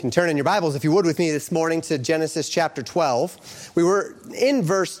You can turn in your Bibles, if you would, with me this morning to Genesis chapter 12. We were in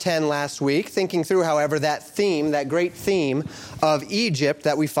verse 10 last week, thinking through, however, that theme, that great theme of Egypt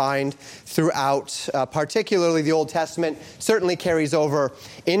that we find throughout, particularly the Old Testament, certainly carries over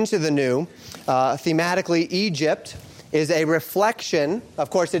into the New. Thematically, Egypt is a reflection. Of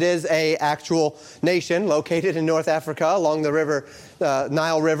course, it is an actual nation located in North Africa along the river,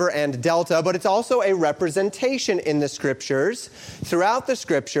 Nile River and Delta, but it's also a representation in the Scriptures, throughout the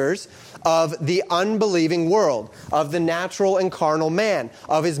Scriptures, of the unbelieving world, of the natural and carnal man,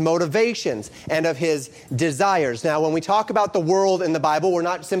 of his motivations, and of his desires. Now, when we talk about the world in the Bible, we're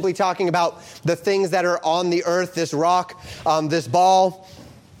not simply talking about the things that are on the earth, this rock, this ball,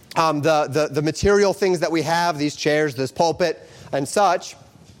 the material things that we have, these chairs, this pulpit, and such.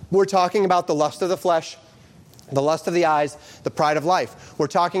 We're talking about the lust of the flesh, the lust of the eyes, the pride of life. We're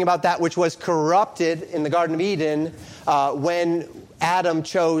talking about that which was corrupted in the Garden of Eden when Adam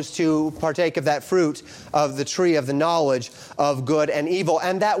chose to partake of that fruit of the tree of the knowledge of good and evil.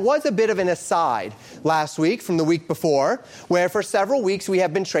 And that was a bit of an aside last week from the week before, where for several weeks we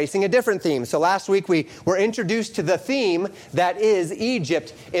have been tracing a different theme. So last week we were introduced to the theme that is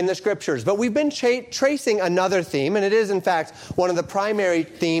Egypt in the Scriptures. But we've been tracing another theme, and it is in fact one of the primary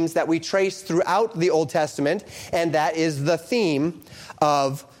themes that we trace throughout the Old Testament, and that is the theme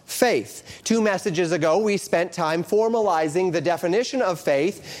of faith. 2 messages ago, we spent time formalizing the definition of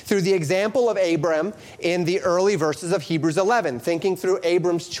faith through the example of Abram in the early verses of Hebrews 11, thinking through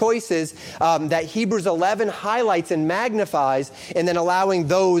Abram's choices that Hebrews 11 highlights and magnifies, and then allowing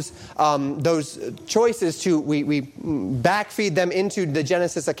those choices to, we backfeed them into the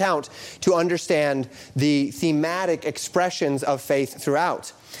Genesis account to understand the thematic expressions of faith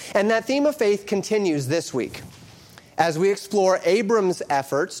throughout. And that theme of faith continues this week, as we explore Abram's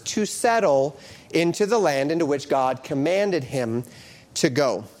efforts to settle into the land into which God commanded him to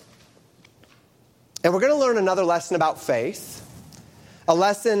go. And we're going to learn another lesson about faith, a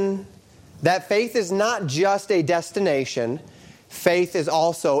lesson that faith is not just a destination, faith is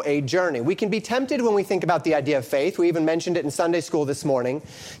also a journey. We can be tempted when we think about the idea of faith, we even mentioned it in Sunday school this morning,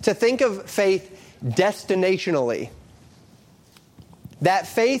 to think of faith destinationally. That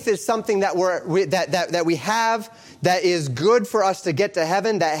faith is something that we have that is good for us to get to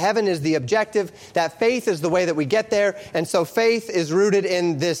heaven, that heaven is the objective, that faith is the way that we get there, and so faith is rooted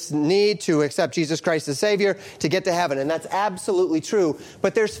in this need to accept Jesus Christ as Savior to get to heaven, and that's absolutely true.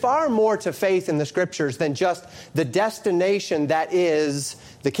 But there's far more to faith in the Scriptures than just the destination that is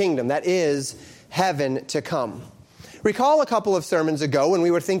the kingdom, that is heaven to come. Recall a couple of sermons ago when we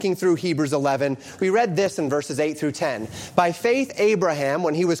were thinking through Hebrews 11, we read this in verses 8 through 10. By faith, Abraham,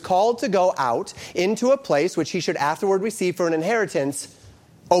 when he was called to go out into a place which he should afterward receive for an inheritance,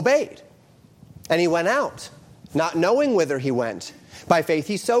 obeyed. And he went out, not knowing whither he went. By faith,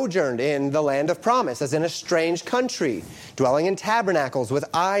 he sojourned in the land of promise, as in a strange country, dwelling in tabernacles with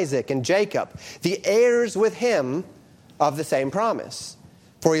Isaac and Jacob, the heirs with him of the same promise.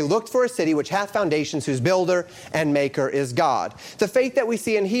 For he looked for a city which hath foundations, whose builder and maker is God. The faith that we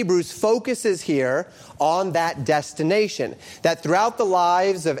see in Hebrews focuses here on that destination. That throughout the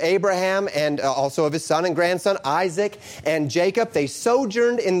lives of Abraham and also of his son and grandson Isaac and Jacob, they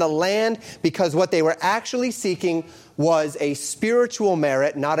sojourned in the land because what they were actually seeking was a spiritual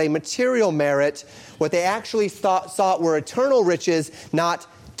merit, not a material merit. What they actually sought were eternal riches, not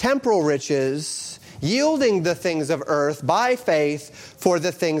temporal riches, yielding the things of earth by faith for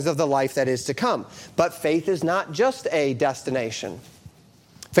the things of the life that is to come. But faith is not just a destination.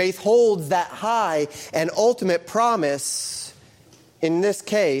 Faith holds that high and ultimate promise, in this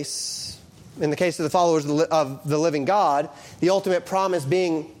case, in the case of the followers of the living God, the ultimate promise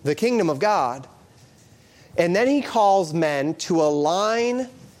being the kingdom of God. And then he calls men to align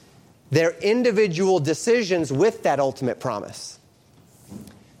their individual decisions with that ultimate promise,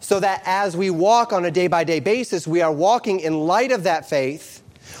 so that as we walk on a day-by-day basis, we are walking in light of that faith.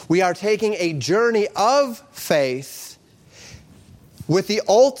 We are taking a journey of faith with the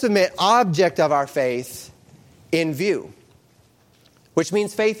ultimate object of our faith in view. Which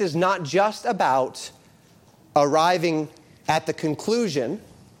means faith is not just about arriving at the conclusion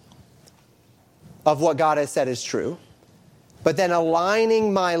of what God has said is true, but then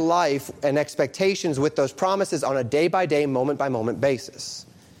aligning my life and expectations with those promises on a day-by-day, moment-by-moment basis.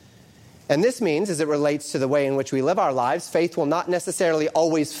 And this means, as it relates to the way in which we live our lives, faith will not necessarily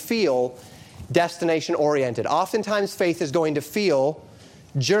always feel destination-oriented. Oftentimes, faith is going to feel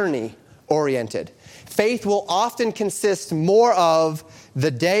journey-oriented. Faith will often consist more of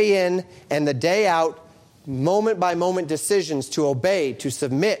the day in and the day out, moment-by-moment decisions to obey, to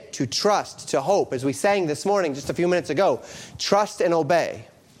submit, to trust, to hope. As we sang this morning just a few minutes ago, trust and obey.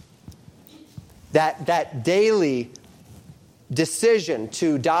 that daily decision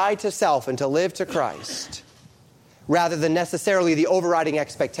to die to self and to live to Christ, rather than necessarily the overriding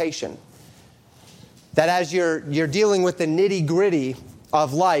expectation. That as you're dealing with the nitty-gritty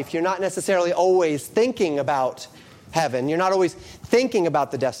of life, you're not necessarily always thinking about heaven. You're not always thinking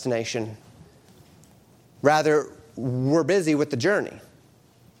about the destination. Rather, we're busy with the journey.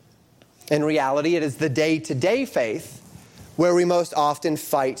 In reality, it is the day-to-day faith where we most often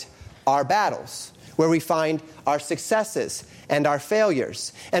fight our battles, where we find our successes and our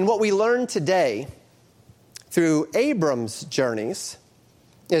failures. And what we learn today through Abram's journeys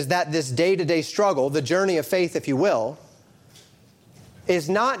is that this day-to-day struggle, the journey of faith, if you will, is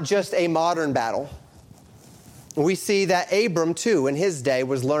not just a modern battle. We see that Abram, too, in his day,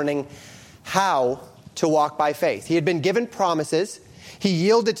 was learning how to walk by faith. He had been given promises. He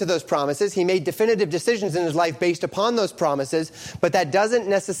yielded to those promises. He made definitive decisions in his life based upon those promises, but that doesn't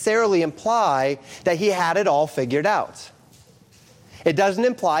necessarily imply that he had it all figured out. It doesn't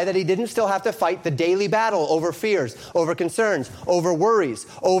imply that he didn't still have to fight the daily battle over fears, over concerns, over worries,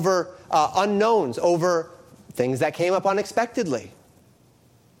 over unknowns, over things that came up unexpectedly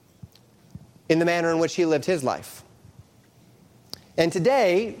in the manner in which he lived his life. And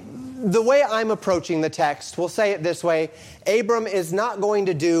today, the way I'm approaching the text, we'll say it this way: Abram is not going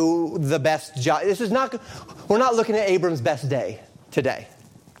to do the best job. We're not looking at Abram's best day today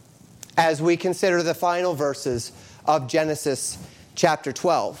as we consider the final verses of Genesis chapter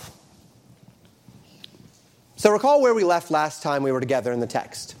 12. So recall where we left last time we were together in the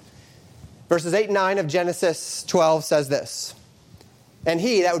text. Verses 8 and 9 of Genesis 12 says this: "And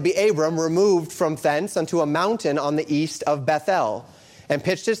he," that would be Abram, "removed from thence unto a mountain on the east of Bethel, and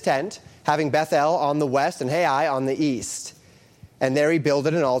pitched his tent, having Bethel on the west and Hai on the east. And there he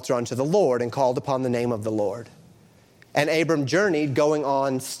builded an altar unto the Lord, and called upon the name of the Lord. And Abram journeyed, going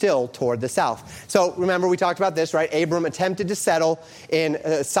on still toward the south." So remember, we talked about this, right? Abram attempted to settle in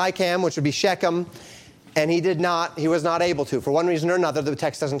Sychem, which would be Shechem, and he was not able to. For one reason or another, the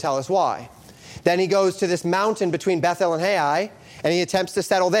text doesn't tell us why. Then he goes to this mountain between Bethel and Hai, and he attempts to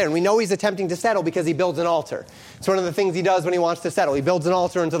settle there. And we know he's attempting to settle because he builds an altar. It's one of the things he does when he wants to settle. He builds an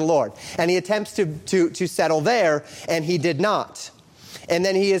altar unto the Lord. And he attempts to settle there, and he did not. And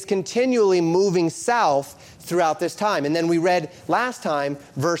then he is continually moving south throughout this time. And then we read last time,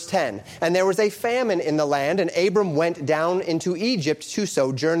 verse 10. "And there was a famine in the land, and Abram went down into Egypt to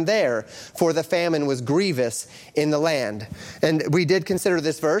sojourn there, for the famine was grievous in the land." And we did consider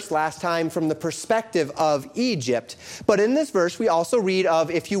this verse last time from the perspective of Egypt. But in this verse, we also read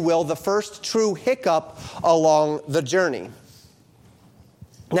of, if you will, the first true hiccup along the journey.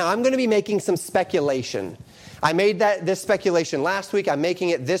 Now, I'm going to be making some speculation. I made this speculation last week. I'm making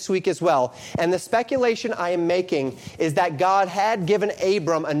it this week as well. And the speculation I am making is that God had given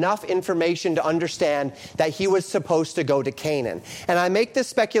Abram enough information to understand that he was supposed to go to Canaan. And I make this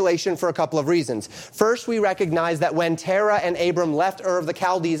speculation for a couple of reasons. First, we recognize that when Terah and Abram left Ur of the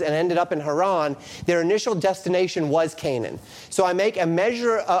Chaldees and ended up in Haran, their initial destination was Canaan. So I make a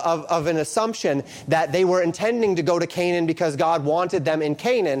measure of an assumption that they were intending to go to Canaan because God wanted them in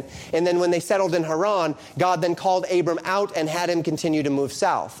Canaan. And then when they settled in Haran, God then called Abram out and had him continue to move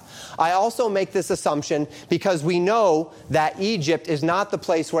south. I also make this assumption because we know that Egypt is not the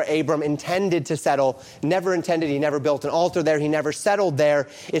place where Abram intended to settle, never intended. He never built an altar there. He never settled there.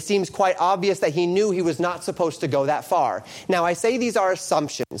 It seems quite obvious that he knew he was not supposed to go that far. Now, I say these are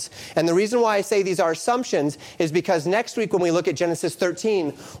assumptions. And the reason why I say these are assumptions is because next week when we look at Genesis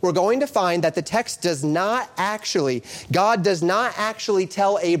 13, we're going to find that the text God does not actually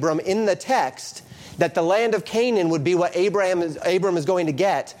tell Abram in the text that the land of Canaan would be what Abram is going to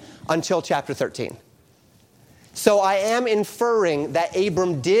get until chapter 13. So I am inferring that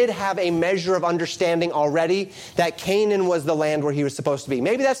Abram did have a measure of understanding already that Canaan was the land where he was supposed to be.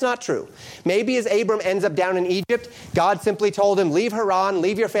 Maybe that's not true. Maybe as Abram ends up down in Egypt, God simply told him, leave Haran,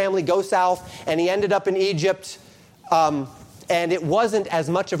 leave your family, go south, and he ended up in Egypt, and it wasn't as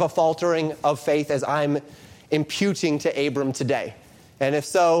much of a faltering of faith as I'm imputing to Abram today. And if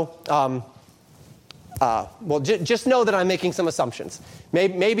so, just know that I'm making some assumptions.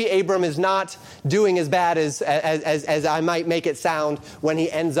 Maybe Abram is not doing as bad as I might make it sound when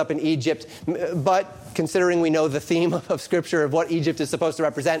he ends up in Egypt. But considering we know the theme of Scripture of what Egypt is supposed to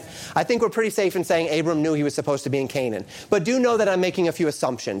represent, I think we're pretty safe in saying Abram knew he was supposed to be in Canaan. But do know that I'm making a few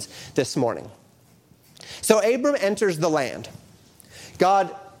assumptions this morning. So Abram enters the land.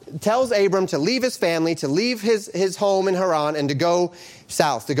 God tells Abram to leave his family, to leave his home in Haran, and to go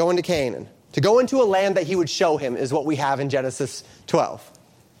south, to go into Canaan. To go into a land that he would show him is what we have in Genesis 12.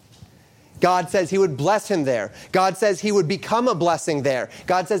 God says he would bless him there. God says he would become a blessing there.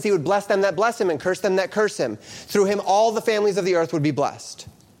 God says he would bless them that bless him and curse them that curse him. Through him, all the families of the earth would be blessed.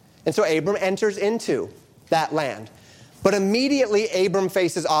 And so Abram enters into that land. But immediately, Abram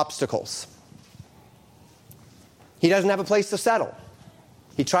faces obstacles. He doesn't have a place to settle.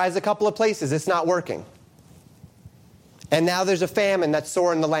 He tries a couple of places. It's not working. And now there's a famine that's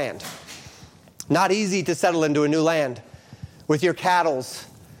sore in the land. Not easy to settle into a new land with your cattle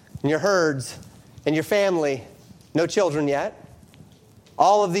and your herds and your family. No children yet.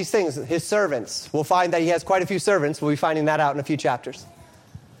 All of these things, his servants. We'll find that he has quite a few servants. We'll be finding that out in a few chapters.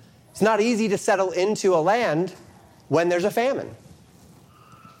 It's not easy to settle into a land when there's a famine.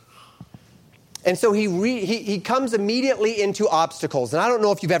 And so he comes immediately into obstacles. And I don't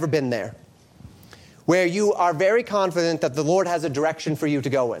know if you've ever been there, where you are very confident that the Lord has a direction for you to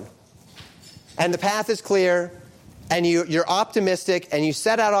go in. And the path is clear, and you're optimistic, and you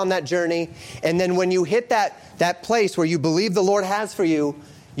set out on that journey. And then when you hit that place where you believe the Lord has for you,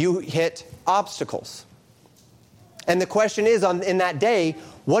 you hit obstacles. And the question is, in that day,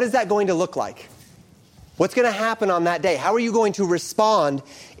 what is that going to look like? What's going to happen on that day? How are you going to respond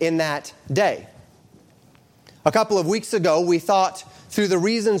in that day? A couple of weeks ago, we thought through the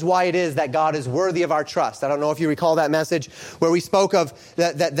reasons why it is that God is worthy of our trust. I don't know if you recall that message where we spoke of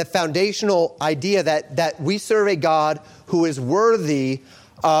the foundational idea that we serve a God who is worthy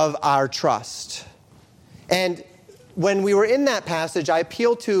of our trust. And when we were in that passage, I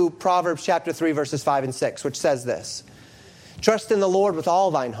appealed to Proverbs chapter 3, verses 5 and 6, which says this: "Trust in the Lord with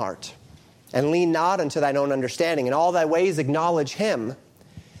all thine heart, and lean not unto thine own understanding. In all thy ways acknowledge him,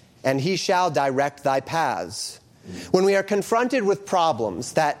 and he shall direct thy paths." When we are confronted with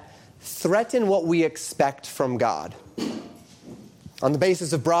problems that threaten what we expect from God, on the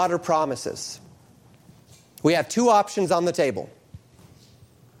basis of broader promises, we have two options on the table.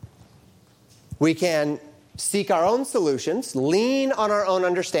 We can seek our own solutions, lean on our own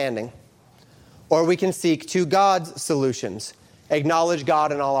understanding, or we can seek to God's solutions, acknowledge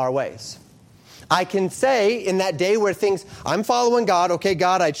God in all our ways. I can say in that day where I'm following God, okay,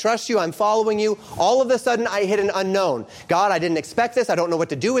 God, I trust you, I'm following you. All of a sudden, I hit an unknown. God, I didn't expect this. I don't know what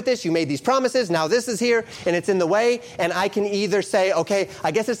to do with this. You made these promises. Now this is here, and it's in the way. And I can either say, okay,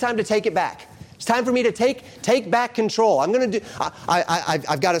 I guess it's time to take it back. It's time for me to take back control.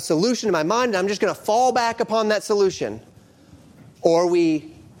 I've got a solution in my mind, and I'm just going to fall back upon that solution. Or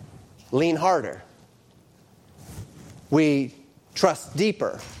we lean harder. We trust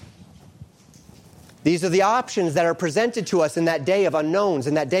deeper. These are the options that are presented to us in that day of unknowns,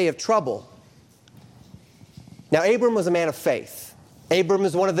 in that day of trouble. Now, Abram was a man of faith. Abram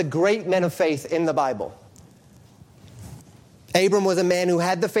is one of the great men of faith in the Bible. Abram was a man who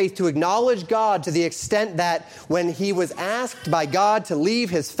had the faith to acknowledge God to the extent that when he was asked by God to leave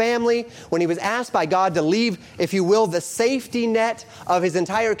his family, when he was asked by God to leave, if you will, the safety net of his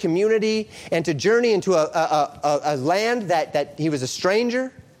entire community and to journey into a land that he was a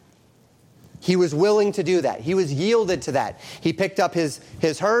stranger, he was willing to do that. He was yielded to that. He picked up his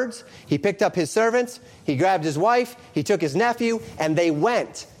herds. He picked up his servants. He grabbed his wife. He took his nephew, and they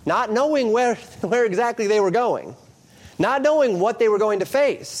went, not knowing where exactly they were going, not knowing what they were going to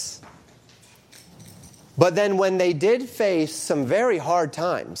face. But then when they did face some very hard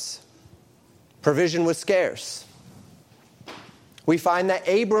times, provision was scarce. We find that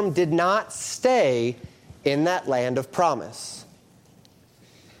Abram did not stay in that land of promise,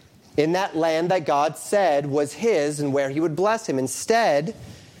 in that land that God said was his and where he would bless him. Instead,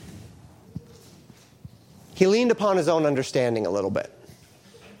 he leaned upon his own understanding a little bit.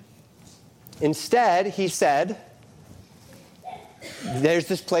 Instead, he said, there's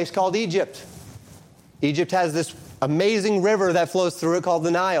this place called Egypt. Egypt has this amazing river that flows through it called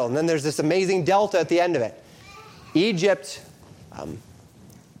the Nile. And then there's this amazing delta at the end of it. Egypt,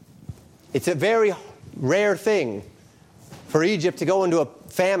 it's a very rare thing for Egypt to go into a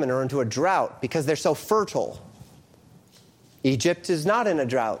famine or into a drought because they're so fertile. Egypt is not in a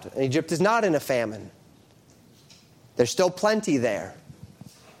drought. Egypt is not in a famine. There's still plenty there.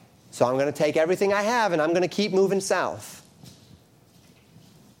 So I'm going to take everything I have and I'm going to keep moving south.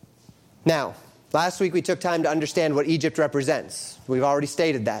 Now, last week we took time to understand what Egypt represents. We've already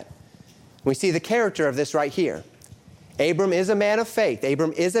stated that. We see the character of this right here. Abram is a man of faith.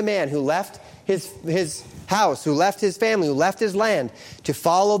 Abram is a man who left his house, who left his family, who left his land to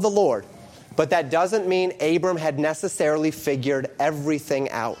follow the Lord. But that doesn't mean Abram had necessarily figured everything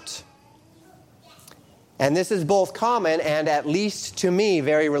out. And this is both common and, at least to me,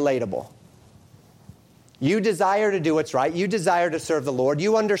 very relatable. You desire to do what's right. You desire to serve the Lord.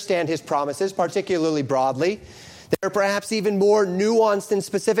 You understand his promises, particularly broadly, There are perhaps even more nuanced and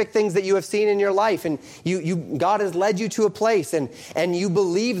specific things that you have seen in your life, and God has led you to a place, and you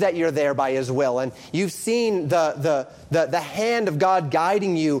believe that you're there by His will, and you've seen the hand of God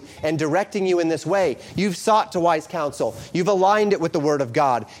guiding you and directing you in this way. You've sought to wise counsel. You've aligned it with the Word of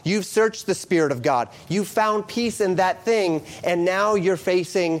God. You've searched the Spirit of God. You've found peace in that thing, and now you're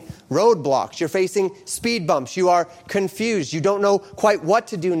facing roadblocks. You're facing speed bumps. You are confused. You don't know quite what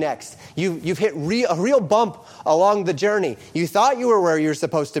to do next. You've hit a real bump along the journey. You thought you were where you're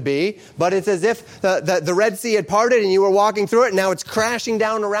supposed to be, but it's as if the Red Sea had parted and you were walking through it, and now it's crashing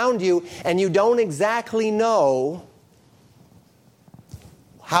down around you, and you don't exactly know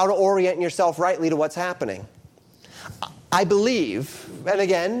how to orient yourself rightly to what's happening. I believe, and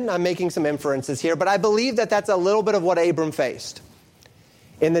again, I'm making some inferences here, but I believe that that's a little bit of what Abram faced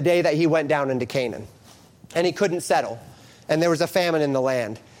in the day that he went down into Canaan. And he couldn't settle. And there was a famine in the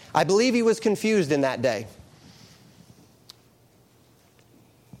land. I believe he was confused in that day.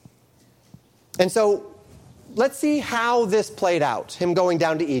 And so let's see how this played out, him going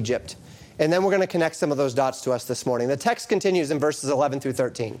down to Egypt. And then we're going to connect some of those dots to us this morning. The text continues in verses 11 through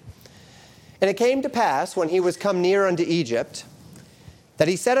 13. And it came to pass, when he was come near unto Egypt, that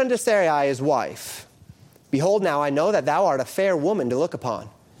he said unto Sarai his wife, Behold, now I know that thou art a fair woman to look upon.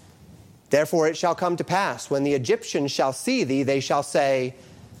 Therefore it shall come to pass, when the Egyptians shall see thee, they shall say,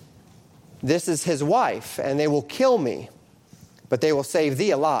 This is his wife, and they will kill me, but they will save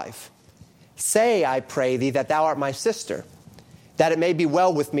thee alive. Say, I pray thee, that thou art my sister, that it may be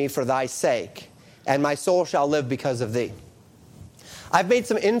well with me for thy sake, and my soul shall live because of thee. I've made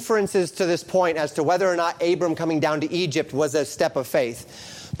some inferences to this point as to whether or not Abram coming down to Egypt was a step of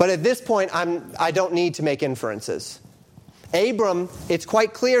faith. But at this point, I don't need to make inferences. Abram, it's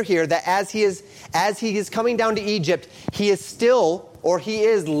quite clear here that as he is coming down to Egypt, he is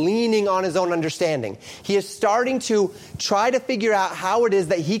leaning on his own understanding. He is starting to try to figure out how it is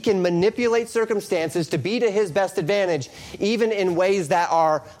that he can manipulate circumstances to be to his best advantage, even in ways that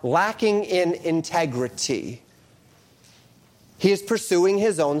are lacking in integrity. He is pursuing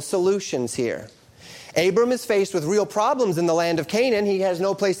his own solutions here. Abram is faced with real problems in the land of Canaan. He has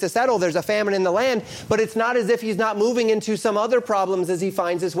no place to settle. There's a famine in the land, but it's not as if he's not moving into some other problems as he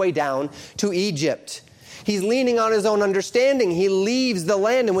finds his way down to Egypt. He's leaning on his own understanding. He leaves the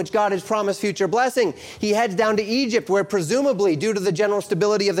land in which God has promised future blessing. He heads down to Egypt, where presumably, due to the general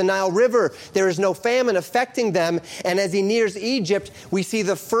stability of the Nile River, there is no famine affecting them. And as he nears Egypt, we see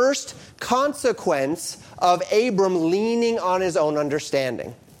the first consequence of Abram leaning on his own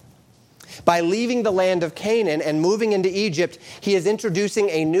understanding. By leaving the land of Canaan and moving into Egypt, he is introducing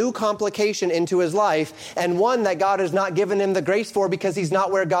a new complication into his life, and one that God has not given him the grace for because he's not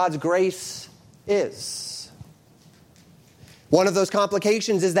where God's grace is. One of those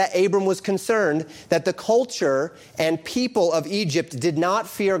complications is that Abram was concerned that the culture and people of Egypt did not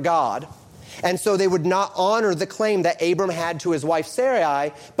fear God, and so they would not honor the claim that Abram had to his wife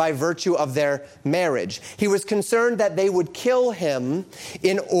Sarai by virtue of their marriage. He was concerned that they would kill him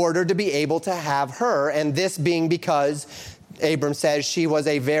in order to be able to have her, and this being because Abram says she was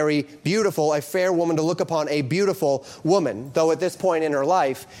a very beautiful, a fair woman to look upon, a beautiful woman, though at this point in her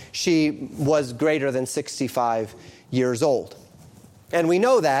life, she was greater than 65 years old. And we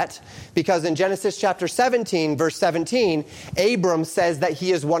know that because in Genesis chapter 17, verse 17, Abram says that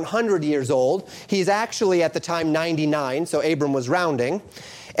he is 100 years old. He's actually at the time 99, so Abram was rounding.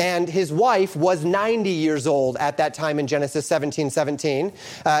 And his wife was 90 years old at that time in Genesis 17:17.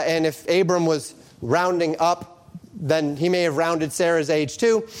 And if Abram was rounding up, then he may have rounded Sarah's age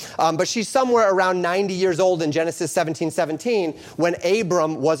too. But she's somewhere around 90 years old in Genesis 17:17 when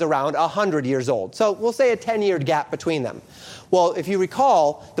Abram was around 100 years old. So we'll say a 10-year gap between them. Well, if you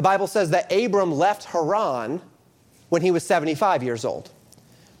recall, the Bible says that Abram left Haran when he was 75 years old,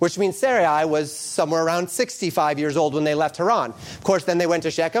 which means Sarai was somewhere around 65 years old when they left Haran. Of course, then they went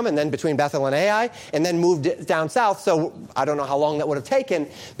to Shechem, and then between Bethel and Ai, and then moved down south. So I don't know how long that would have taken,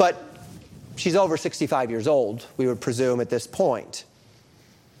 but she's over 65 years old, we would presume, at this point.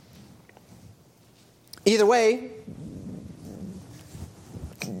 Either way,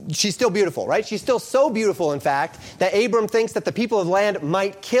 she's still beautiful, right? She's still so beautiful, in fact, that Abram thinks that the people of the land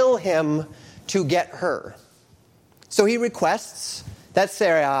might kill him to get her. So he requests that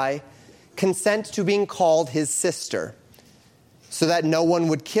Sarai consent to being called his sister so that no one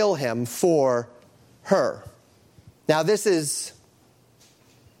would kill him for her. Now, this is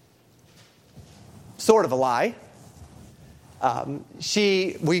sort of a lie.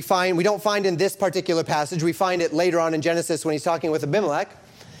 We don't find in this particular passage, we find it later on in Genesis when he's talking with Abimelech,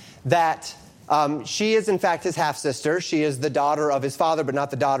 that she is in fact his half-sister. She is the daughter of his father, but not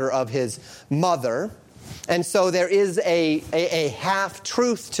the daughter of his mother. And so there is a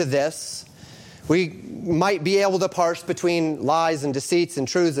half-truth to this. We might be able to parse between lies and deceits and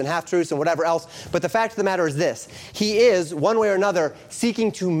truths and half-truths and whatever else. But the fact of the matter is this. He is, one way or another,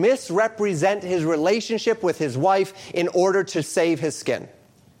 seeking to misrepresent his relationship with his wife in order to save his skin.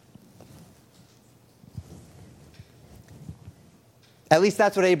 At least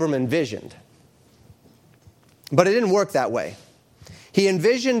that's what Abram envisioned. But it didn't work that way. He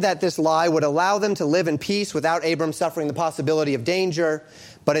envisioned that this lie would allow them to live in peace without Abram suffering the possibility of danger,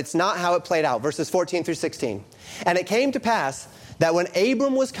 but it's not how it played out. Verses 14 through 16. And it came to pass that when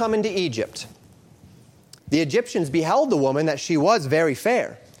Abram was come into Egypt, the Egyptians beheld the woman that she was very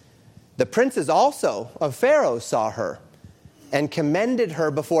fair. The princes also of Pharaoh saw her and commended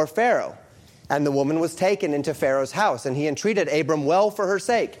her before Pharaoh. And the woman was taken into Pharaoh's house, and he entreated Abram well for her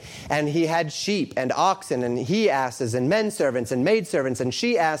sake. And he had sheep and oxen and he-asses and men servants and maidservants and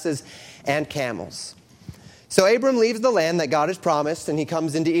she-asses and camels. So Abram leaves the land that God has promised, and he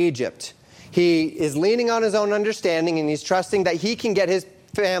comes into Egypt. He is leaning on his own understanding, and he's trusting that he can get his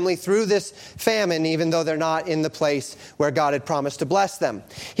family through this famine, even though they're not in the place where God had promised to bless them.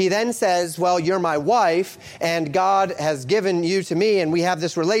 He then says, well, you're my wife, and God has given you to me, and we have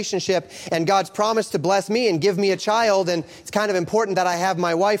this relationship, and God's promised to bless me and give me a child, and it's kind of important that I have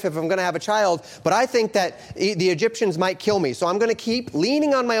my wife if I'm going to have a child, but I think that the Egyptians might kill me, so I'm going to keep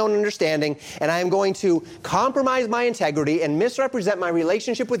leaning on my own understanding, and I am going to compromise my integrity and misrepresent my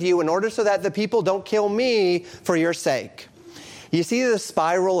relationship with you in order so that the people don't kill me for your sake. You see the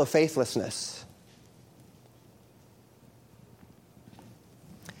spiral of faithlessness.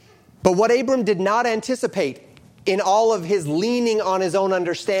 But what Abram did not anticipate in all of his leaning on his own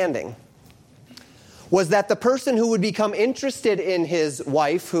understanding was that the person who would become interested in his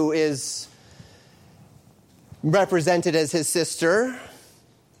wife, who is represented as his sister,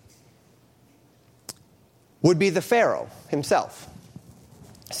 would be the Pharaoh himself.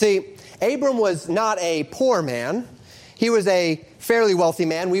 See, Abram was not a poor man. He was a fairly wealthy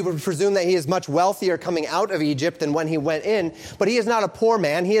man. We would presume that he is much wealthier coming out of Egypt than when he went in. But he is not a poor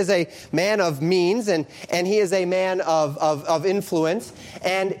man. He is a man of means, and he is a man of influence.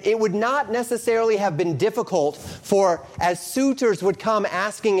 And it would not necessarily have been difficult for, as suitors would come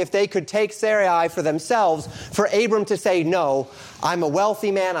asking if they could take Sarai for themselves, for Abram to say, no, I'm a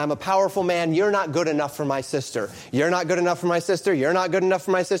wealthy man, I'm a powerful man, you're not good enough for my sister. You're not good enough for my sister, you're not good enough for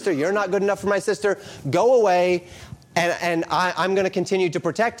my sister, you're not good enough for my sister. Go away. And I'm going to continue to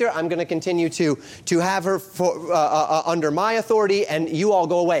protect her. I'm going to continue to have her under my authority, and you all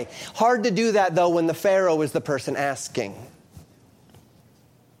go away. Hard to do that, though, when the Pharaoh is the person asking.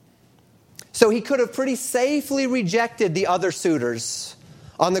 So he could have pretty safely rejected the other suitors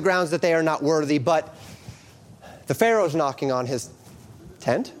on the grounds that they are not worthy, but the Pharaoh's knocking on his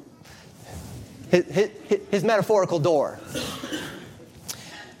tent, his metaphorical door.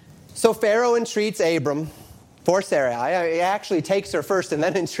 So Pharaoh entreats Abram for Sarai. He actually takes her first and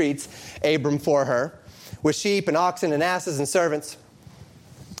then entreats Abram for her with sheep and oxen and asses and servants.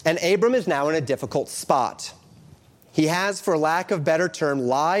 And Abram is now in a difficult spot. He has, for lack of better term,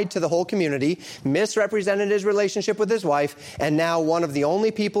 lied to the whole community, misrepresented his relationship with his wife, and now one of the only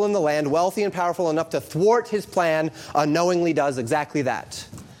people in the land, wealthy and powerful enough to thwart his plan, unknowingly does exactly that.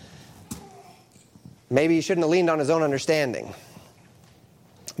 Maybe he shouldn't have leaned on his own understanding.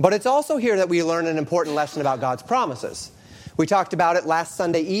 But it's also here that we learn an important lesson about God's promises. We talked about it last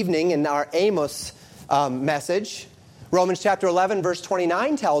Sunday evening in our Amos message. Romans chapter 11, verse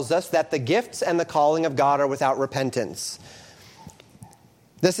 29 tells us that the gifts and the calling of God are without repentance.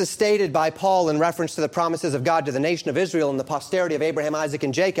 This is stated by Paul in reference to the promises of God to the nation of Israel and the posterity of Abraham, Isaac,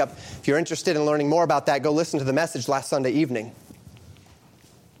 and Jacob. If you're interested in learning more about that, go listen to the message last Sunday evening.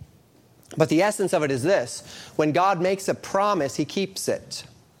 But the essence of it is this: when God makes a promise, he keeps it.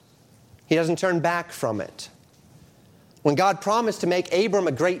 He doesn't turn back from it. When God promised to make Abram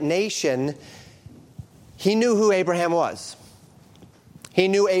a great nation, he knew who Abraham was. He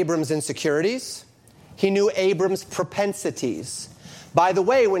knew Abram's insecurities. He knew Abram's propensities. By the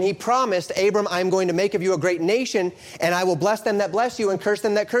way, when he promised, Abram, I'm going to make of you a great nation, and I will bless them that bless you and curse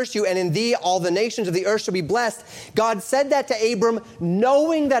them that curse you, and in thee all the nations of the earth shall be blessed. God said that to Abram,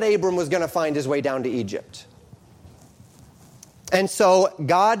 knowing that Abram was going to find his way down to Egypt. And so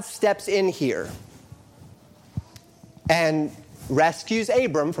God steps in here and rescues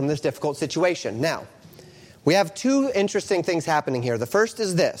Abram from this difficult situation. Now, we have two interesting things happening here. The first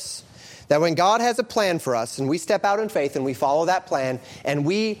is this: that when God has a plan for us and we step out in faith and we follow that plan and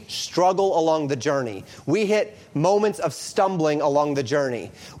we struggle along the journey, we hit moments of stumbling along the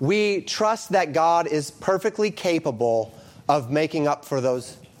journey, we trust that God is perfectly capable of making up for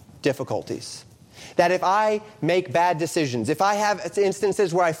those difficulties. That if I make bad decisions, if I have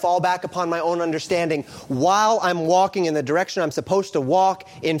instances where I fall back upon my own understanding while I'm walking in the direction I'm supposed to walk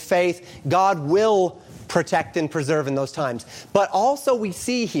in faith, God will protect and preserve in those times. But also we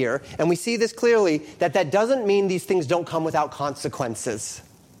see here, and we see this clearly, that doesn't mean these things don't come without consequences.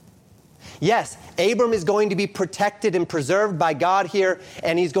 Yes, Abram is going to be protected and preserved by God here,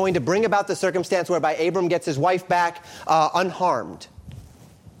 and he's going to bring about the circumstance whereby Abram gets his wife back unharmed.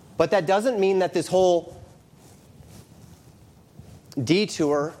 But that doesn't mean that this whole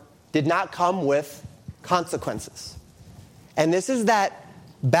detour did not come with consequences. And this is that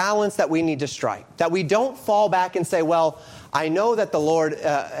balance that we need to strike. That we don't fall back and say, well, I know that the Lord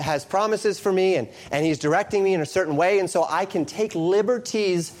has promises for me and he's directing me in a certain way, and so I can take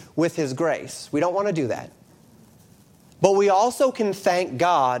liberties with his grace. We don't want to do that. But we also can thank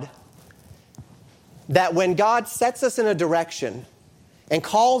God that when God sets us in a direction and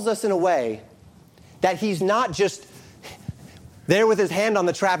calls us in a way, that he's not just there with his hand on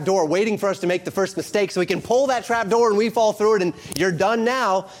the trap door waiting for us to make the first mistake so he can pull that trap door and we fall through it and you're done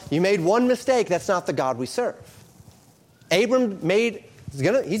now. You made one mistake. That's not the God we serve. Abram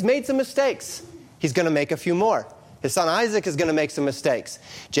he's made some mistakes. He's going to make a few more. His son Isaac is going to make some mistakes.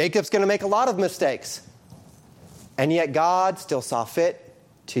 Jacob's going to make a lot of mistakes. And yet God still saw fit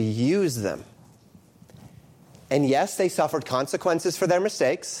to use them. And yes, they suffered consequences for their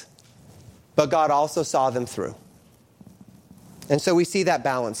mistakes, but God also saw them through. And so we see that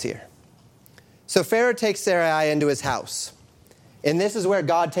balance here. So Pharaoh takes Sarai into his house. And this is where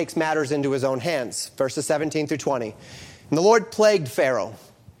God takes matters into his own hands. Verses 17 through 20. And the Lord plagued Pharaoh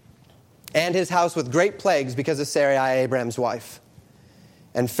and his house with great plagues because of Sarai, Abram's wife.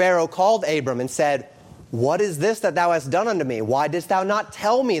 And Pharaoh called Abram and said, "What is this that thou hast done unto me? Why didst thou not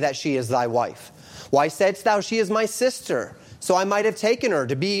tell me that she is thy wife? Why saidst thou, she is my sister? So I might have taken her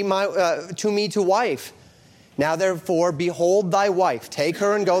to be to me to wife. Now therefore, behold thy wife, take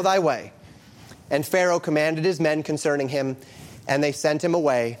her and go thy way." And Pharaoh commanded his men concerning him, and they sent him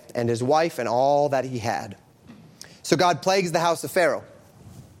away, and his wife and all that he had. So God plagues the house of Pharaoh.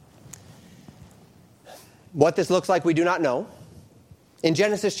 What this looks like, we do not know. In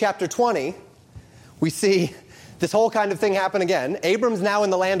Genesis chapter 20, we see this whole kind of thing happen again. Abram's now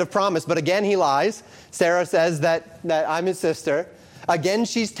in the land of promise, but again he lies. Sarah says that I'm his sister. Again,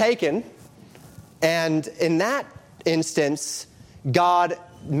 she's taken. And in that instance, God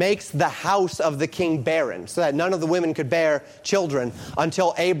makes the house of the king barren, so that none of the women could bear children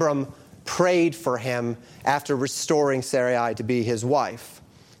until Abram prayed for him after restoring Sarai to be his wife.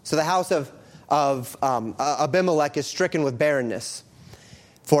 So the house of Abimelech is stricken with barrenness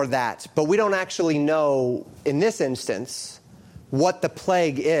for that. But we don't actually know, in this instance, what the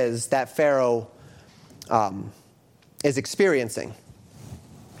plague is that Pharaoh is experiencing.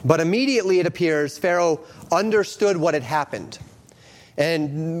 But immediately it appears Pharaoh understood what had happened.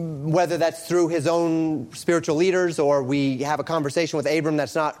 And whether that's through his own spiritual leaders or we have a conversation with Abram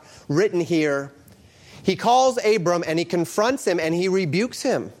that's not written here, he calls Abram and he confronts him and he rebukes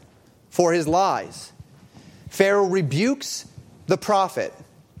him for his lies. Pharaoh rebukes the prophet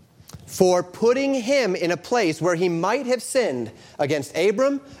for putting him in a place where he might have sinned against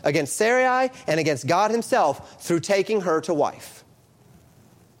Abram, against Sarai, and against God himself through taking her to wife.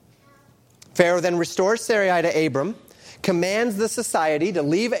 Pharaoh then restores Sarai to Abram, commands the society to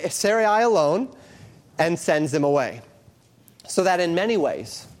leave Sarai alone, and sends him away. So that in many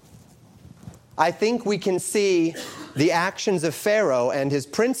ways, I think we can see the actions of Pharaoh and his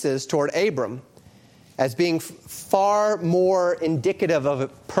princes toward Abram as being far more indicative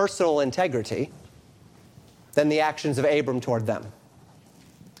of personal integrity than the actions of Abram toward them.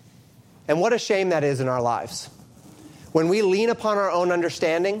 And what a shame that is in our lives. When we lean upon our own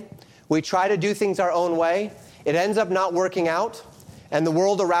understanding, we try to do things our own way, it ends up not working out, and the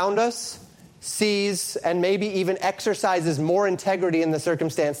world around us sees and maybe even exercises more integrity in the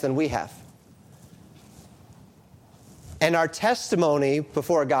circumstance than we have. And our testimony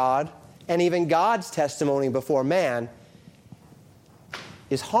before God, and even God's testimony before man,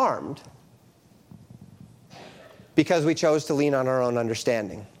 is harmed because we chose to lean on our own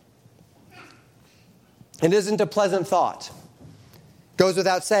understanding. It isn't a pleasant thought. Goes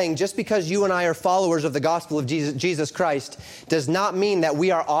without saying, just because you and I are followers of the gospel of Jesus Christ does not mean that we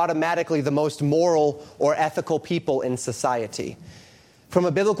are automatically the most moral or ethical people in society. From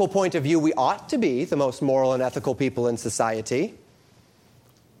a biblical point of view, we ought to be the most moral and ethical people in society.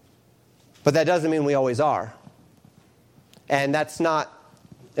 But that doesn't mean we always are. And that's not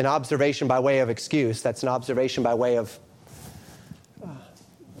an observation by way of excuse. That's an observation by way of...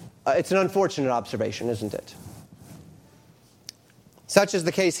 it's an unfortunate observation, isn't it? Such is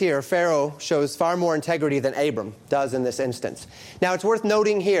the case here. Pharaoh shows far more integrity than Abram does in this instance. Now, it's worth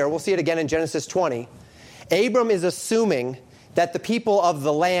noting here, we'll see it again in Genesis 20, Abram is assuming that the people of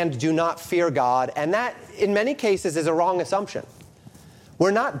the land do not fear God, and that, in many cases, is a wrong assumption.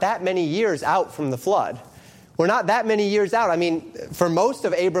 We're not that many years out from the flood. We're not that many years out. I mean, for most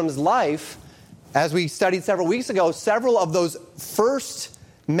of Abram's life, as we studied several weeks ago, several of those first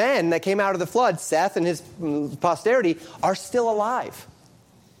men that came out of the flood, Seth and his posterity, are still alive.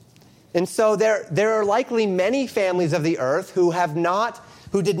 And so there are likely many families of the earth who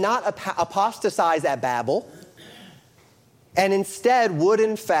did not apostatize at Babel, and instead would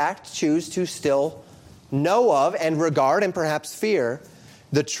in fact choose to still know of and regard and perhaps fear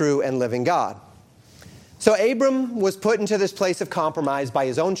the true and living God. So Abram was put into this place of compromise by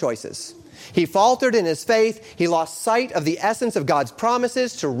his own choices. He faltered in his faith. He lost sight of the essence of God's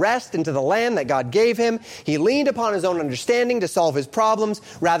promises to rest into the land that God gave him. He leaned upon his own understanding to solve his problems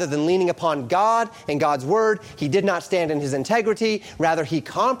rather than leaning upon God and God's word. He did not stand in his integrity. Rather, he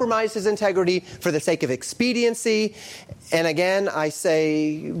compromised his integrity for the sake of expediency. And again, I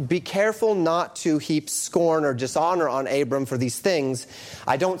say, be careful not to heap scorn or dishonor on Abram for these things.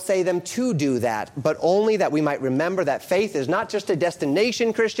 I don't say them to do that, but only that we might remember that faith is not just a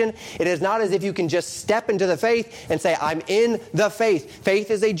destination, Christian. It is not as if you can just step into the faith and say, I'm in the faith.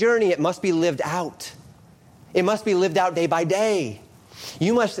 Faith is a journey. It must be lived out. It must be lived out day by day.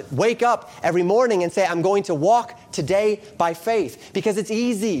 You must wake up every morning and say, I'm going to walk today by faith, because it's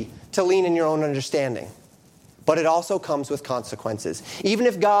easy to lean in your own understanding. But it also comes with consequences. Even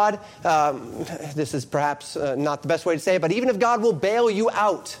if God, this is perhaps not the best way to say it, but even if God will bail you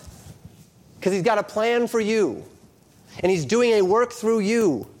out, because he's got a plan for you, and he's doing a work through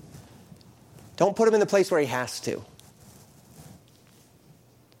you, don't put him in the place where he has to.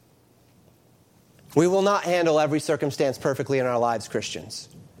 We will not handle every circumstance perfectly in our lives, Christians.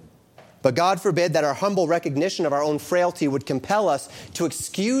 But God forbid that our humble recognition of our own frailty would compel us to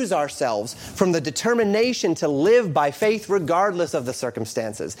excuse ourselves from the determination to live by faith regardless of the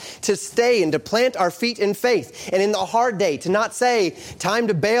circumstances, to stay and to plant our feet in faith, and in the hard day to not say, time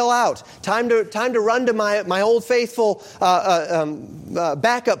to bail out, time to run to my old faithful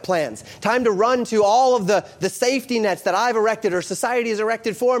backup plans, time to run to all of the safety nets that I've erected or society has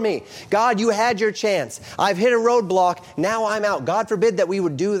erected for me. God, you had your chance. I've hit a roadblock. Now I'm out. God forbid that we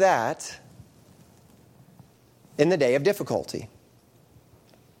would do that in the day of difficulty.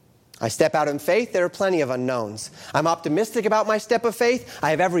 I step out in faith, there are plenty of unknowns. I'm optimistic about my step of faith.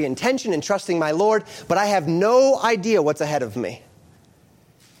 I have every intention in trusting my Lord, but I have no idea what's ahead of me.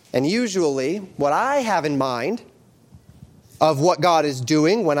 And usually, what I have in mind of what God is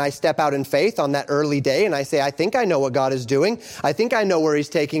doing when I step out in faith on that early day, and I say, I think I know what God is doing. I think I know where he's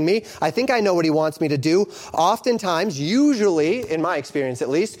taking me. I think I know what he wants me to do. Oftentimes, usually, in my experience at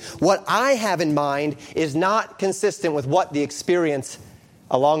least, what I have in mind is not consistent with what the experience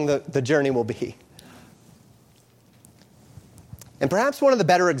along the journey will be. And perhaps one of the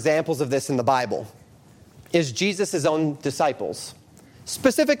better examples of this in the Bible is Jesus' own disciples,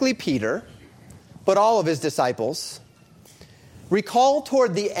 specifically Peter, but all of his disciples. Recall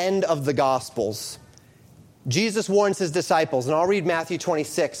toward the end of the Gospels, Jesus warns his disciples, and I'll read Matthew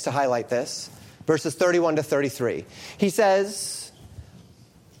 26 to highlight this, verses 31 to 33. He says,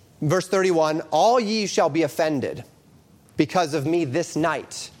 verse 31, all ye shall be offended because of me this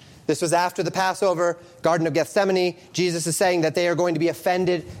night. This was after the Passover, Garden of Gethsemane. Jesus is saying that they are going to be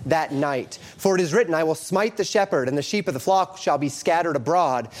offended that night. For it is written, I will smite the shepherd, and the sheep of the flock shall be scattered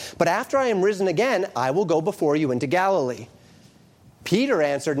abroad. But after I am risen again, I will go before you into Galilee. Peter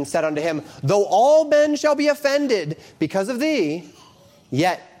answered and said unto him, though all men shall be offended because of thee,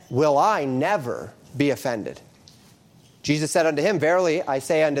 yet will I never be offended. Jesus said unto him, verily I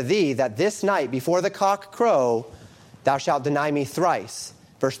say unto thee, that this night before the cock crow, thou shalt deny me thrice.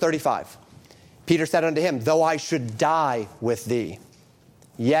 Verse 35. Peter said unto him, though I should die with thee,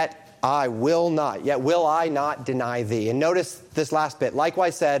 yet will I not deny thee. And notice this last bit.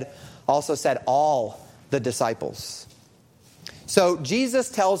 Likewise also said all the disciples. So Jesus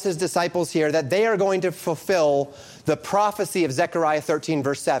tells his disciples here that they are going to fulfill the prophecy of Zechariah 13,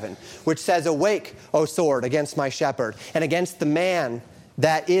 verse 7, which says, awake, O sword, against my shepherd, and against the man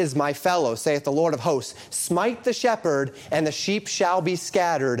that is my fellow, saith the Lord of hosts. Smite the shepherd, and the sheep shall be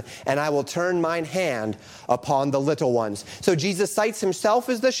scattered, and I will turn mine hand upon the little ones. So Jesus cites himself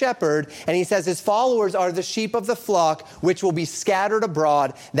as the shepherd, and he says his followers are the sheep of the flock, which will be scattered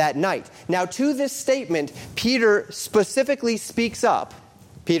abroad that night. Now, to this statement, Peter specifically speaks up.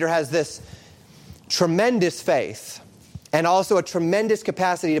 Peter has this tremendous faith, and also a tremendous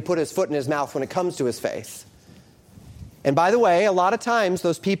capacity to put his foot in his mouth when it comes to his faith. And by the way, a lot of times,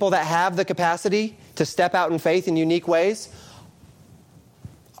 those people that have the capacity to step out in faith in unique ways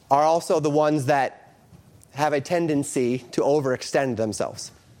are also the ones that have a tendency to overextend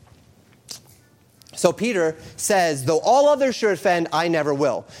themselves. So Peter says, though all others should offend, I never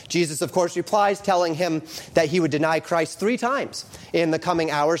will. Jesus, of course, replies, telling him that he would deny Christ 3 times in the coming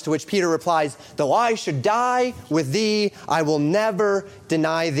hours, to which Peter replies, though I should die with thee, I will never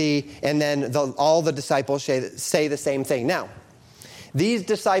deny thee. And then all the disciples say the same thing. Now, these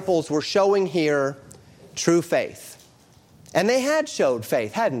disciples were showing here true faith. And they had showed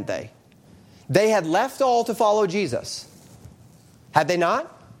faith, hadn't they? They had left all to follow Jesus. Had they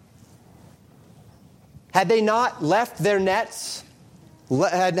not? Had they not left their nets?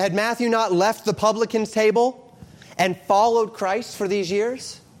 Had Matthew not left the publican's table and followed Christ for these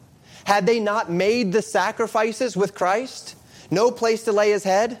years? Had they not made the sacrifices with Christ? No place to lay his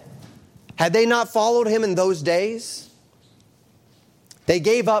head? Had they not followed him in those days? They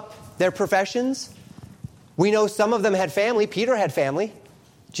gave up their professions. We know some of them had family. Peter had family.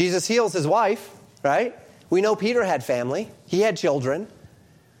 Jesus heals his wife, right? We know Peter had family. He had children.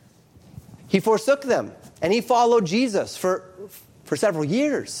 He forsook them. And he followed Jesus for several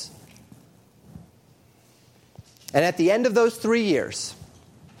years. And at the end of those 3 years,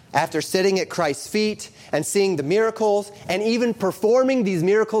 after sitting at Christ's feet and seeing the miracles and even performing these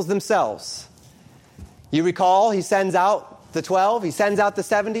miracles themselves, you recall he sends out the 12, he sends out the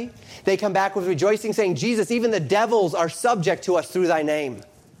 70. They come back with rejoicing, saying, Jesus, even the devils are subject to us through thy name.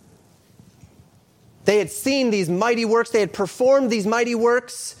 They had seen these mighty works. They had performed these mighty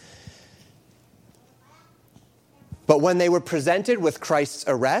works. But when they were presented with Christ's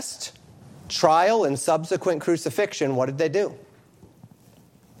arrest, trial, and subsequent crucifixion, what did they do?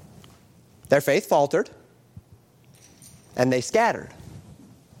 Their faith faltered, and they scattered.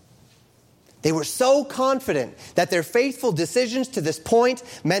 They were so confident that their faithful decisions to this point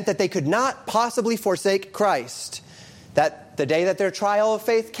meant that they could not possibly forsake Christ, that the day that their trial of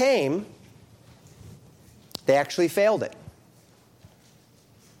faith came, they actually failed it.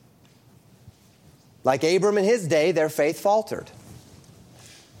 Like Abram in his day, their faith faltered.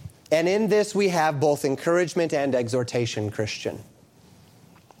 And in this we have both encouragement and exhortation, Christian.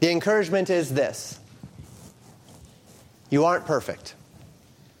 The encouragement is this: you aren't perfect.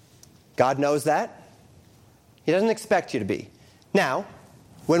 God knows that. He doesn't expect you to be. Now,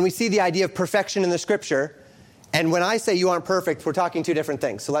 when we see the idea of perfection in the Scripture, and when I say you aren't perfect, we're talking 2 different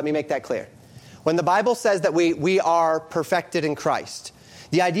things. So let me make that clear. When the Bible says that we are perfected in Christ,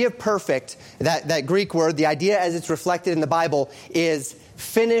 the idea of perfect, that Greek word, the idea as it's reflected in the Bible is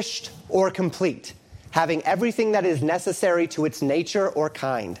finished or complete, having everything that is necessary to its nature or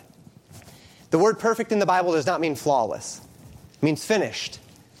kind. The word perfect in the Bible does not mean flawless. It means finished.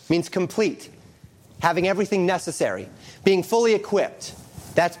 It means complete, having everything necessary, being fully equipped.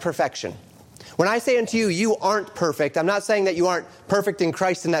 That's perfection. When I say unto you, you aren't perfect, I'm not saying that you aren't perfect in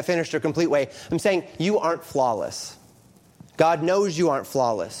Christ in that finished or complete way. I'm saying you aren't flawless. God knows you aren't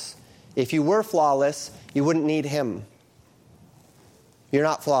flawless. If you were flawless, you wouldn't need him. You're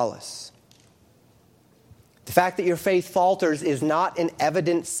not flawless. The fact that your faith falters is not an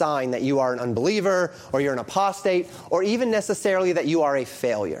evident sign that you are an unbeliever, or you're an apostate, or even necessarily that you are a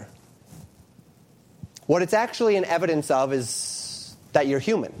failure. What it's actually an evidence of is that you're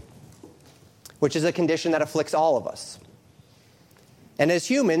human, which is a condition that afflicts all of us. And as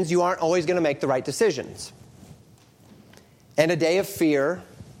humans, you aren't always going to make the right decisions. And a day of fear,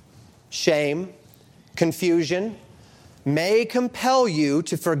 shame, confusion may compel you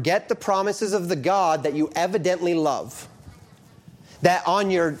to forget the promises of the God that you evidently love. That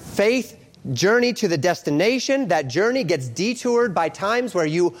on your faith journey to the destination, that journey gets detoured by times where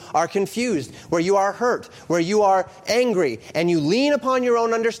you are confused, where you are hurt, where you are angry, and you lean upon your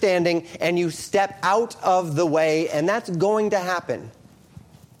own understanding and you step out of the way, and that's going to happen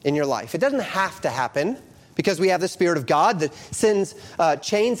in your life. It doesn't have to happen, because we have the Spirit of God. The sin's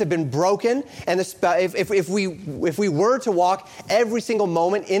chains have been broken. And if we were to walk every single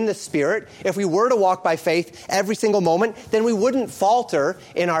moment in the Spirit, if we were to walk by faith every single moment, then we wouldn't falter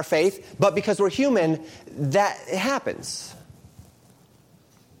in our faith. But because we're human, that happens.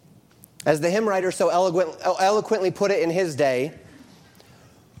 As the hymn writer so eloquently put it in his day,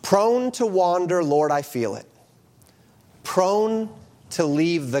 prone to wander, Lord, I feel it. Prone to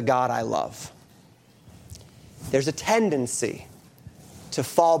leave the God I love. There's a tendency to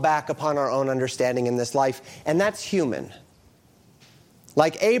fall back upon our own understanding in this life, and that's human.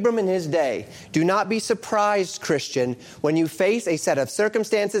 Like Abram in his day, do not be surprised, Christian, when you face a set of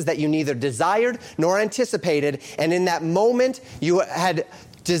circumstances that you neither desired nor anticipated, and in that moment you had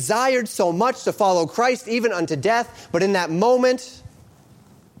desired so much to follow Christ even unto death, but in that moment,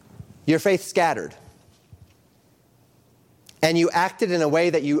 your faith scattered. And you acted in a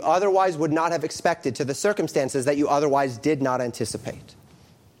way that you otherwise would not have expected to the circumstances that you otherwise did not anticipate.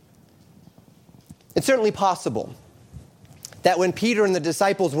 It's certainly possible that when Peter and the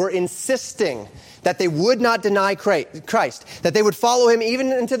disciples were insisting that they would not deny Christ, that they would follow him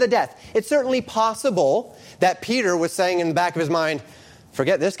even into the death, it's certainly possible that Peter was saying in the back of his mind,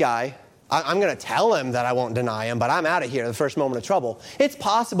 forget this guy. I'm going to tell him that I won't deny him, but I'm out of here the first moment of trouble. It's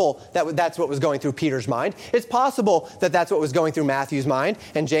possible that that's what was going through Peter's mind. It's possible that that's what was going through Matthew's mind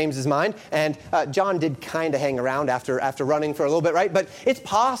and James's mind. And John did kind of hang around after running for a little bit, right? But it's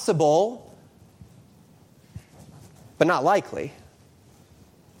possible, but not likely.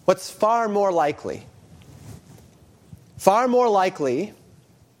 What's far more likely? Far more likely,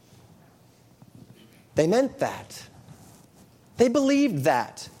 they meant that. They believed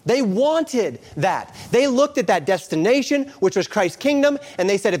that. They wanted that. They looked at that destination, which was Christ's kingdom, and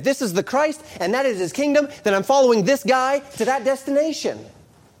they said, if this is the Christ and that is his kingdom, then I'm following this guy to that destination.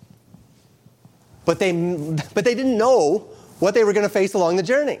 But they didn't know what they were going to face along the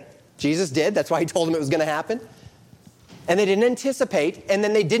journey. Jesus did. That's why he told them it was going to happen. And they didn't anticipate, and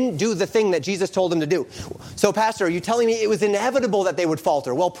then they didn't do the thing that Jesus told them to do. So, Pastor, are you telling me it was inevitable that they would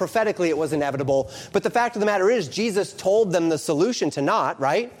falter? Well, prophetically it was inevitable. But the fact of the matter is, Jesus told them the solution to not,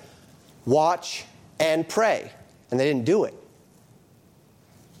 right? Watch and pray. And they didn't do it.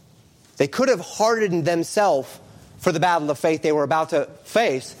 They could have hardened themselves for the battle of faith they were about to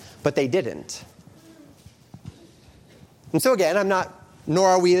face, but they didn't. And so again, nor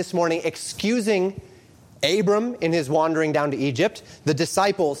are we this morning excusing Abram in his wandering down to Egypt, the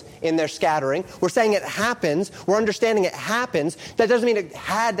disciples in their scattering. We're saying it happens. We're understanding it happens. That doesn't mean it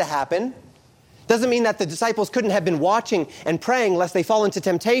had to happen. Doesn't mean that the disciples couldn't have been watching and praying lest they fall into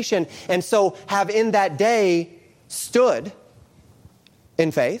temptation and so have in that day stood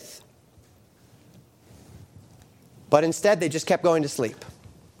in faith. But instead they just kept going to sleep.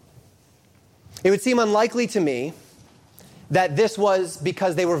 It would seem unlikely to me that this was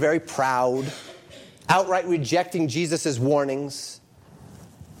because they were very proud, outright rejecting Jesus' warnings.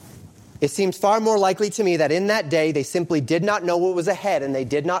 It seems far more likely to me that in that day they simply did not know what was ahead and they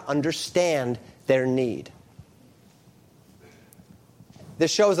did not understand their need. This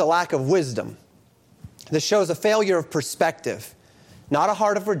shows a lack of wisdom. This shows a failure of perspective, not a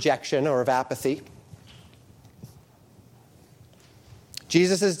heart of rejection or of apathy.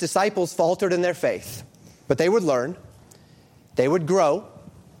 Jesus' disciples faltered in their faith, but they would learn, they would grow,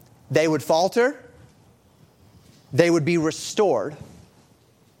 they would falter, they would be restored.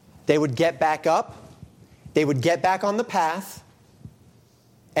 They would get back up. They would get back on the path.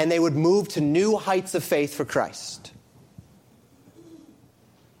 And they would move to new heights of faith for Christ.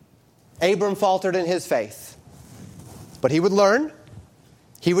 Abram faltered in his faith. But he would learn.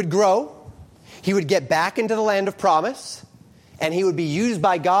 He would grow. He would get back into the land of promise. And he would be used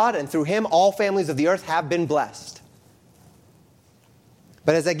by God. And through him, all families of the earth have been blessed.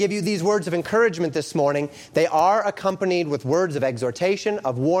 But as I give you these words of encouragement this morning, they are accompanied with words of exhortation,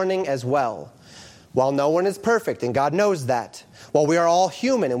 of warning as well. While no one is perfect, and God knows that, while we are all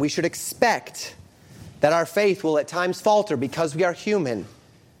human, and we should expect that our faith will at times falter because we are human,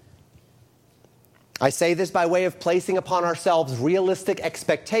 I say this by way of placing upon ourselves realistic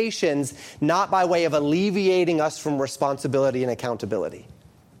expectations, not by way of alleviating us from responsibility and accountability.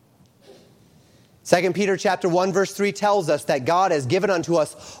 2 Peter chapter 1 verse 3 tells us that God has given unto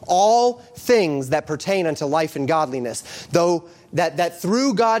us all things that pertain unto life and godliness, though that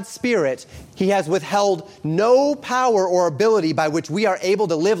through God's Spirit, He has withheld no power or ability by which we are able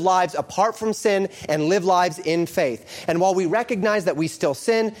to live lives apart from sin and live lives in faith. And while we recognize that we still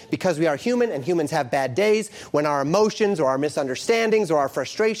sin because we are human and humans have bad days, when our emotions or our misunderstandings or our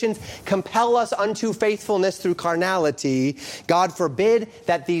frustrations compel us unto faithfulness through carnality, God forbid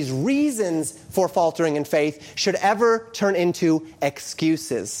that these reasons for faltering in faith should ever turn into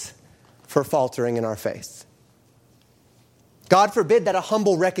excuses for faltering in our faith. God forbid that a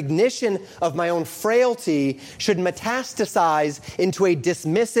humble recognition of my own frailty should metastasize into a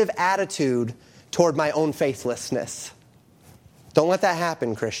dismissive attitude toward my own faithlessness. Don't let that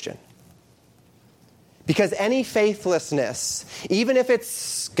happen, Christian. Because any faithlessness, even if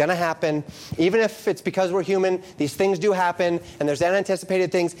it's going to happen, even if it's because we're human, these things do happen, and there's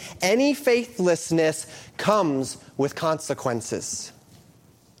unanticipated things, any faithlessness comes with consequences.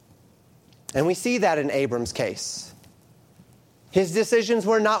 And we see that in Abram's case. His decisions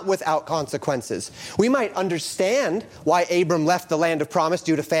were not without consequences. We might understand why Abram left the land of promise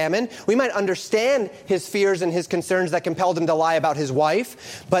due to famine. We might understand his fears and his concerns that compelled him to lie about his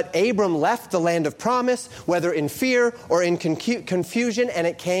wife. But Abram left the land of promise, whether in fear or in confusion, and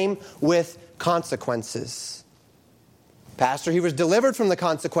it came with consequences. Pastor, he was delivered from the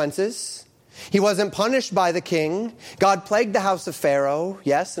consequences. He wasn't punished by the king. God plagued the house of Pharaoh,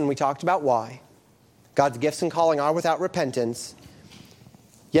 yes, and we talked about why. God's gifts and calling are without repentance.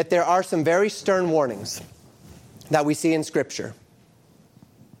 Yet there are some very stern warnings that we see in Scripture.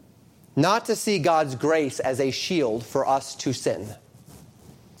 Not to see God's grace as a shield for us to sin.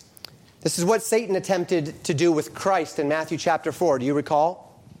 This is what Satan attempted to do with Christ in Matthew chapter 4. Do you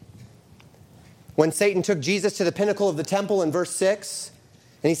recall? When Satan took Jesus to the pinnacle of the temple in verse 6,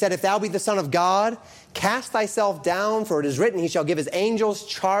 and he said, "If thou be the Son of God, cast thyself down, for it is written, he shall give his angels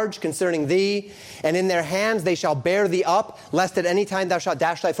charge concerning thee, and in their hands they shall bear thee up, lest at any time thou shalt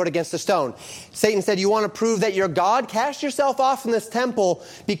dash thy foot against a stone." Satan said, you want to prove that you're God? Cast yourself off from this temple,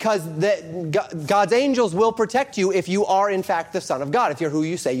 because God's angels will protect you if you are in fact the Son of God, if you're who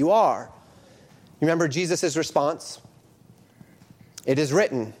you say you are. You remember Jesus' response? It is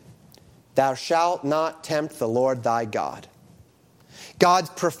written, "Thou shalt not tempt the Lord thy God." God's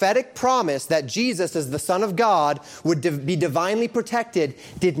prophetic promise that Jesus, as the Son of God, would be divinely protected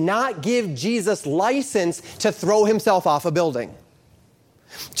did not give Jesus license to throw himself off a building,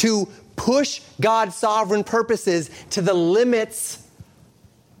 to push God's sovereign purposes to the limits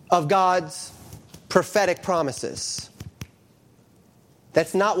of God's prophetic promises.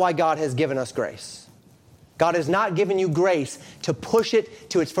 That's not why God has given us grace. God has not given you grace to push it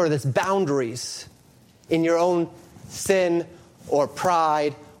to its furthest boundaries in your own sin or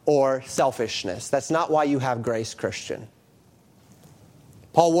pride or selfishness. That's not why you have grace, Christian.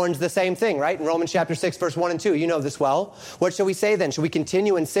 Paul warns the same thing, right? In Romans chapter 6, verse 1 and 2. You know this well. What shall we say then? Shall we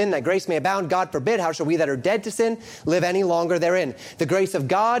continue in sin that grace may abound? God forbid. How shall we that are dead to sin live any longer therein? The grace of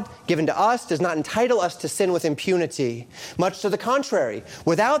God given to us does not entitle us to sin with impunity. Much to the contrary.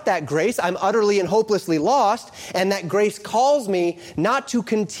 Without that grace, I'm utterly and hopelessly lost, and that grace calls me not to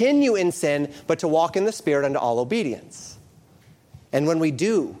continue in sin, but to walk in the Spirit unto all obedience. And when we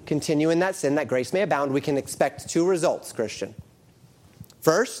do continue in that sin, that grace may abound, we can expect two results, Christian.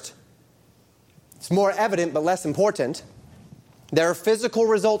 First, it's more evident but less important. There are physical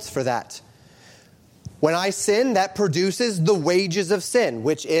results for that. When I sin, that produces the wages of sin,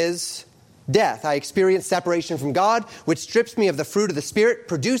 which is death. I experience separation from God, which strips me of the fruit of the Spirit,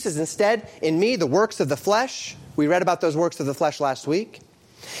 produces instead in me the works of the flesh. We read about those works of the flesh last week.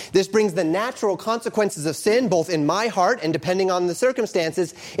 This brings the natural consequences of sin, both in my heart and, depending on the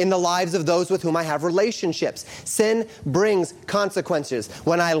circumstances, in the lives of those with whom I have relationships. Sin brings consequences.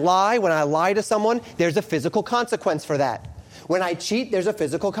 When I lie to someone, there's a physical consequence for that. When I cheat, there's a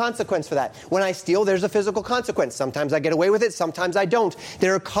physical consequence for that. When I steal, there's a physical consequence. Sometimes I get away with it, sometimes I don't.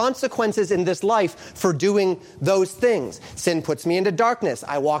 There are consequences in this life for doing those things. Sin puts me into darkness.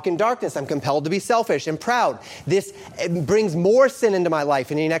 I walk in darkness. I'm compelled to be selfish and proud. This brings more sin into my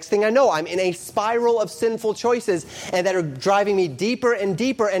life. And the next thing I know, I'm in a spiral of sinful choices and that are driving me deeper and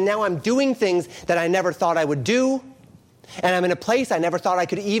deeper. And now I'm doing things that I never thought I would do. And I'm in a place I never thought I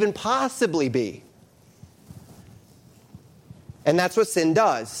could even possibly be. And that's what sin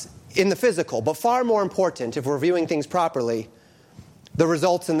does in the physical. But far more important, if we're viewing things properly, the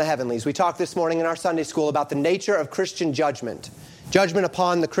results in the heavenlies. We talked this morning in our Sunday school about the nature of Christian judgment. Judgment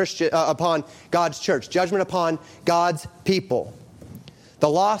upon upon God's church. Judgment upon God's people. The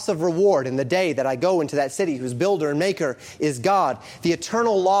loss of reward in the day that I go into that city whose builder and maker is God. The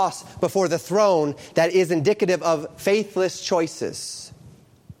eternal loss before the throne that is indicative of faithless choices.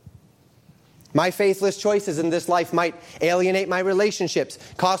 My faithless choices in this life might alienate my relationships,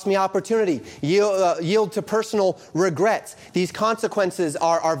 cost me opportunity, yield to personal regrets. These consequences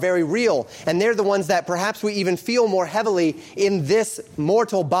are very real, and they're the ones that perhaps we even feel more heavily in this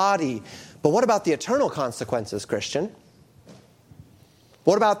mortal body. But what about the eternal consequences, Christian?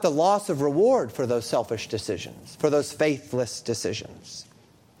 What about the loss of reward for those selfish decisions, for those faithless decisions?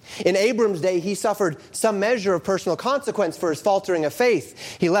 In Abram's day, he suffered some measure of personal consequence for his faltering of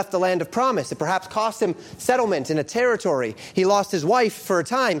faith. He left the land of promise. It perhaps cost him settlement in a territory. He lost his wife for a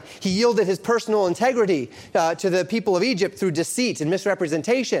time. He yielded his personal integrity to the people of Egypt through deceit and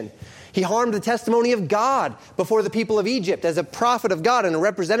misrepresentation. He harmed the testimony of God before the people of Egypt as a prophet of God and a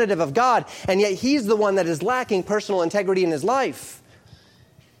representative of God. And yet he's the one that is lacking personal integrity in his life.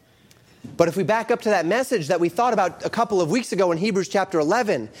 But if we back up to that message that we thought about a couple of weeks ago in Hebrews chapter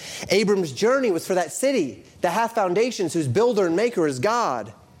 11, Abram's journey was for that city that hath foundations, whose builder and maker is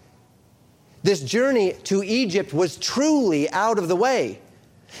God. This journey to Egypt was truly out of the way.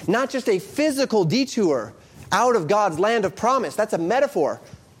 Not just a physical detour out of God's land of promise. That's a metaphor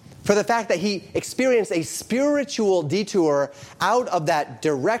for the fact that he experienced a spiritual detour out of that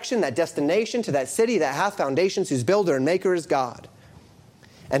direction, that destination, to that city that hath foundations, whose builder and maker is God.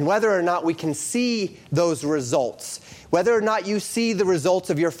 And whether or not we can see those results, whether or not you see the results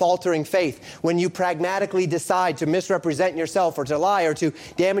of your faltering faith when you pragmatically decide to misrepresent yourself or to lie or to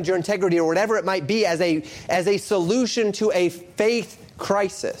damage your integrity or whatever it might be as a solution to a faith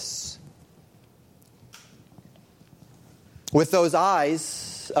crisis. With those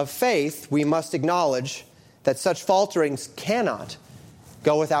eyes of faith, we must acknowledge that such falterings cannot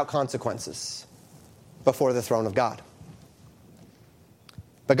go without consequences before the throne of God.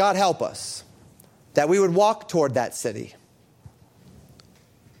 But God help us that we would walk toward that city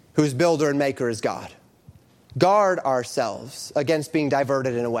whose builder and maker is God. Guard ourselves against being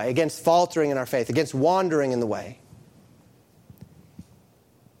diverted in a way, against faltering in our faith, against wandering in the way.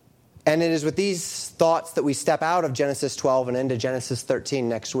 And it is with these thoughts that we step out of Genesis 12 and into Genesis 13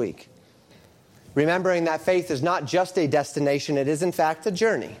 next week. Remembering that faith is not just a destination, it is in fact a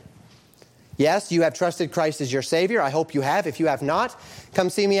journey. Yes, you have trusted Christ as your Savior. I hope you have. If you have not, come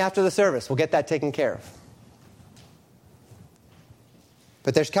see me after the service. We'll get that taken care of.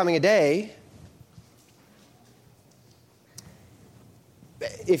 But there's coming a day,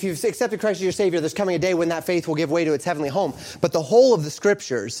 if you've accepted Christ as your Savior, there's coming a day when that faith will give way to its heavenly home. But the whole of the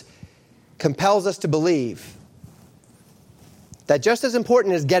Scriptures compels us to believe that just as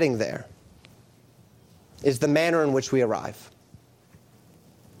important as getting there is the manner in which we arrive.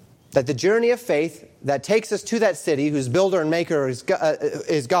 That the journey of faith that takes us to that city whose builder and maker is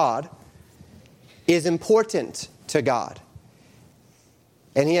God is important to God.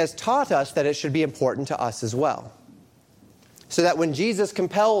 And he has taught us that it should be important to us as well. So that when Jesus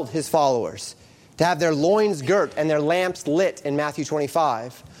compelled his followers to have their loins girt and their lamps lit in Matthew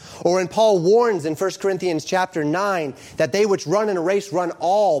 25, or when Paul warns in 1 Corinthians chapter 9 that they which run in a race run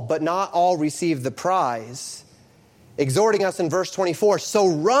all, but not all receive the prize, exhorting us in verse 24, so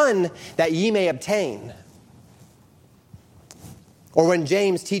run that ye may obtain. Or when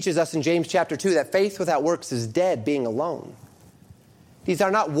James teaches us in James chapter 2 that faith without works is dead, being alone. These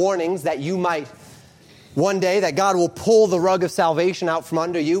are not warnings that you might one day, that God will pull the rug of salvation out from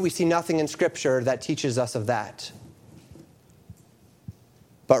under you. We see nothing in Scripture that teaches us of that.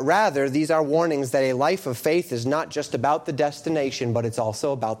 But rather, these are warnings that a life of faith is not just about the destination, but it's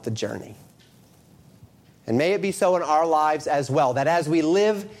also about the journey. And may it be so in our lives as well, that as we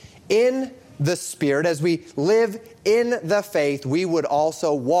live in the Spirit, as we live in the faith, we would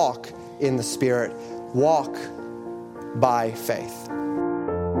also walk in the Spirit, walk by faith.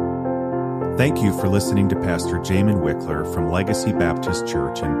 Thank you for listening to Pastor Jamin Wickler from Legacy Baptist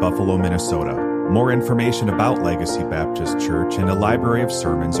Church in Buffalo, Minnesota. More information about Legacy Baptist Church and a library of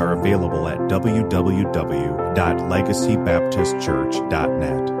sermons are available at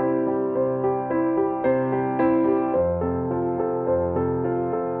www.legacybaptistchurch.net.